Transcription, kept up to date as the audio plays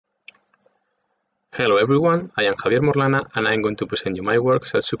Hello everyone, I am Javier Morlana and I am going to present you my work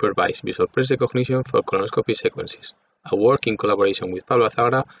Self-supervised visual press recognition for colonoscopy sequences, a work in collaboration with Pablo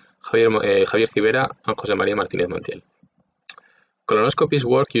Azagra, Javier Civera and José Montiel. Colonoscopies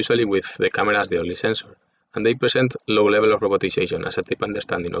work usually with the camera as the only sensor, and they present low level of robotization as a deep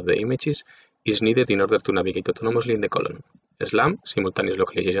understanding of the images is needed in order to navigate autonomously in the colon. SLAM, Simultaneous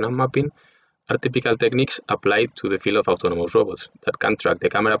Localization and Mapping, are typical techniques applied to the field of autonomous robots that can track the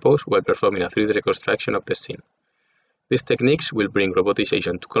camera pose while performing a 3D reconstruction of the scene. These techniques will bring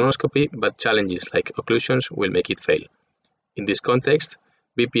robotization to colonoscopy, but challenges like occlusions will make it fail. In this context,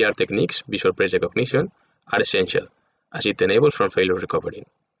 VPR techniques, visual press recognition, are essential, as it enables from failure recovery.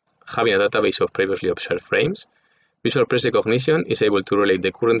 Having a database of previously observed frames, visual press recognition is able to relate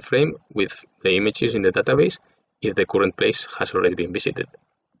the current frame with the images in the database if the current place has already been visited.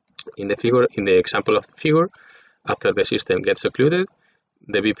 In the example of the figure, after the system gets occluded,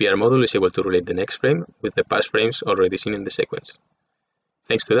 the VPR module is able to relate the next frame with the past frames already seen in the sequence.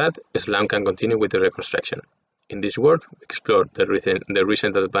 Thanks to that, SLAM can continue with the reconstruction. In this work, we explore the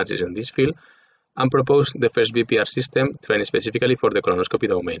recent advances in this field and propose the first VPR system trained specifically for the colonoscopy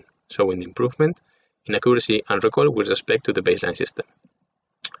domain, showing the improvement in accuracy and recall with respect to the baseline system.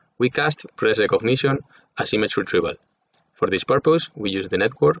 We cast press recognition as image retrieval. For this purpose, we use the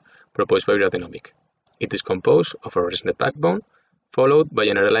network proposed by Radenovic. It is composed of a ResNet backbone followed by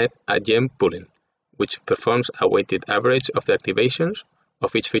generalize gem pooling, which performs a weighted average of the activations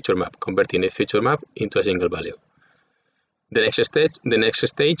of each feature map, converting each feature map into a single value. The next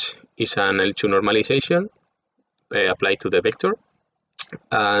stage is an L2 normalization applied to the vector,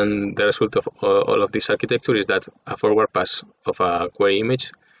 and the result of all of this architecture is that a forward pass of a query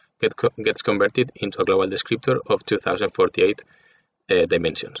image gets converted into a global descriptor of 2048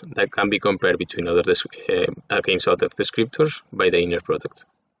 dimensions that can be compared between against other descriptors by the inner product.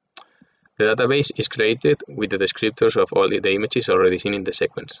 The database is created with the descriptors of all the images already seen in the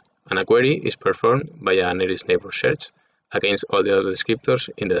sequence, and a query is performed by a nearest neighbor search against all the other descriptors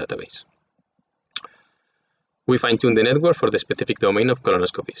in the database. We fine-tune the network for the specific domain of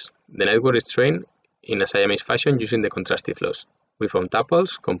colonoscopies. The network is trained in a Siamese fashion using the contrastive laws. We form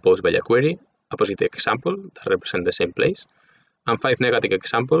tuples composed by a query, a positive example that represent the same place, and 5 negative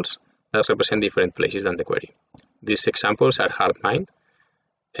examples that represent different places than the query. These examples are hard-mined,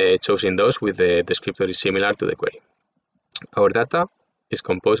 choosing those with the descriptor is similar to the query. Our data is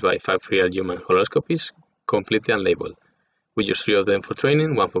composed by 5 real human colonoscopies, completely unlabeled. We use 3 of them for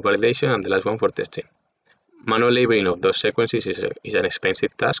training, 1 for validation, and the last one for testing. Manual labeling of those sequences is an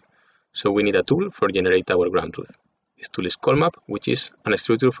expensive task, so we need a tool for generate our ground truth. This tool is ColMap, which is an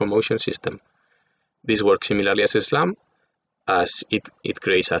structure for motion system. This works similarly as SLAM, as it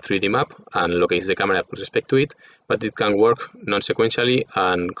creates a 3D map and locates the camera with respect to it, but it can work non-sequentially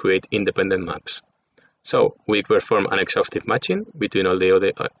and create independent maps. So we perform an exhaustive matching between all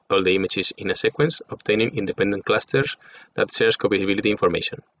the images in a sequence, obtaining independent clusters that share copiability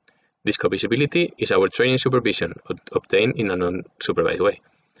information. This copiability is our training supervision obtained in a non-supervised way.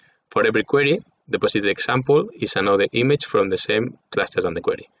 For every query, the positive example is another image from the same cluster than the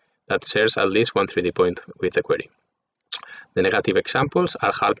query that shares at least one 3D point with the query. The negative examples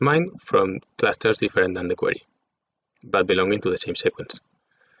are hard-mined from clusters different than the query, but belonging to the same sequence.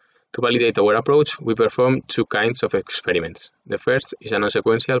 To validate our approach, we perform 2 kinds of experiments. The first is a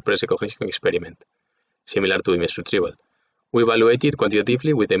non-sequential press recognition experiment, similar to image retrieval. We evaluate it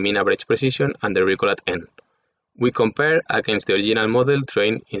quantitatively with the mean average precision and the recall at n. We compare against the original model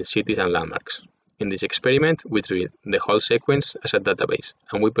trained in cities and landmarks. In this experiment, we treat the whole sequence as a database,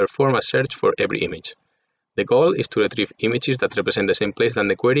 and we perform a search for every image. The goal is to retrieve images that represent the same place than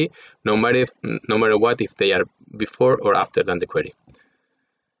the query, no matter what if they are before or after than the query.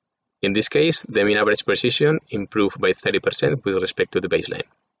 In this case, the mean average precision improved by 30% with respect to the baseline.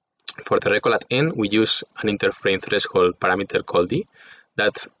 For the recall at n, we use an interframe threshold parameter called d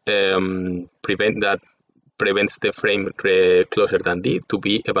that prevents the frame closer than d to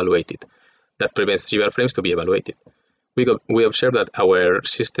be evaluated. That prevents trivial frames to be evaluated. We observe that our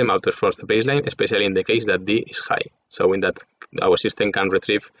system outperforms the baseline, especially in the case that d is high, showing that our system can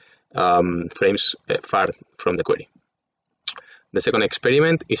retrieve frames far from the query. The second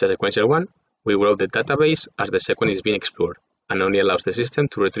experiment is a sequential one. We grow the database as the sequence is being explored and only allows the system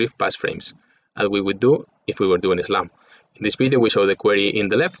to retrieve past frames, as we would do if we were doing SLAM. In this video, we show the query in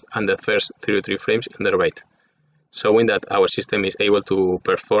the left and the first 33 frames in the right, showing that our system is able to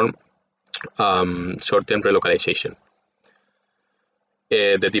perform short-term relocalization.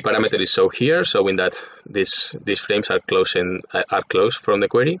 The D parameter is shown here, showing that these frames are close from the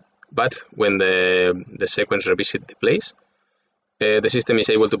query, but when the sequence revisits the place, The system is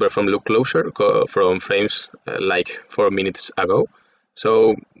able to perform loop closure from frames like 4 minutes ago.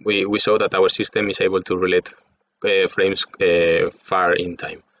 So we saw that our system is able to relate frames far in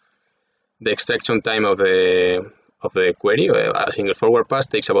time. The extraction time of the query, a single forward pass,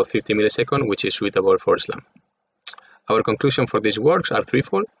 takes about 50 milliseconds, which is suitable for SLAM. Our conclusion for these works are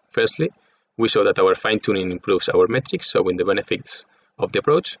threefold. Firstly, we saw that our fine-tuning improves our metrics, showing the benefits of the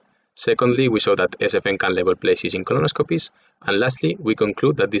approach. Secondly, we saw that SFN can level places in colonoscopies. And lastly, we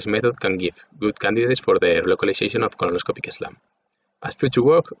conclude that this method can give good candidates for the localization of colonoscopic SLAM. As future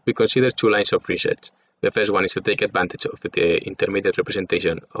work, we consider 2 lines of research. The first one is to take advantage of the intermediate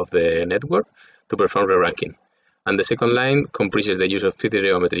representation of the network to perform re-ranking. And the second line comprises the use of 3D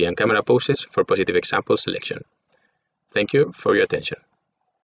geometry and camera poses for positive example selection. Thank you for your attention.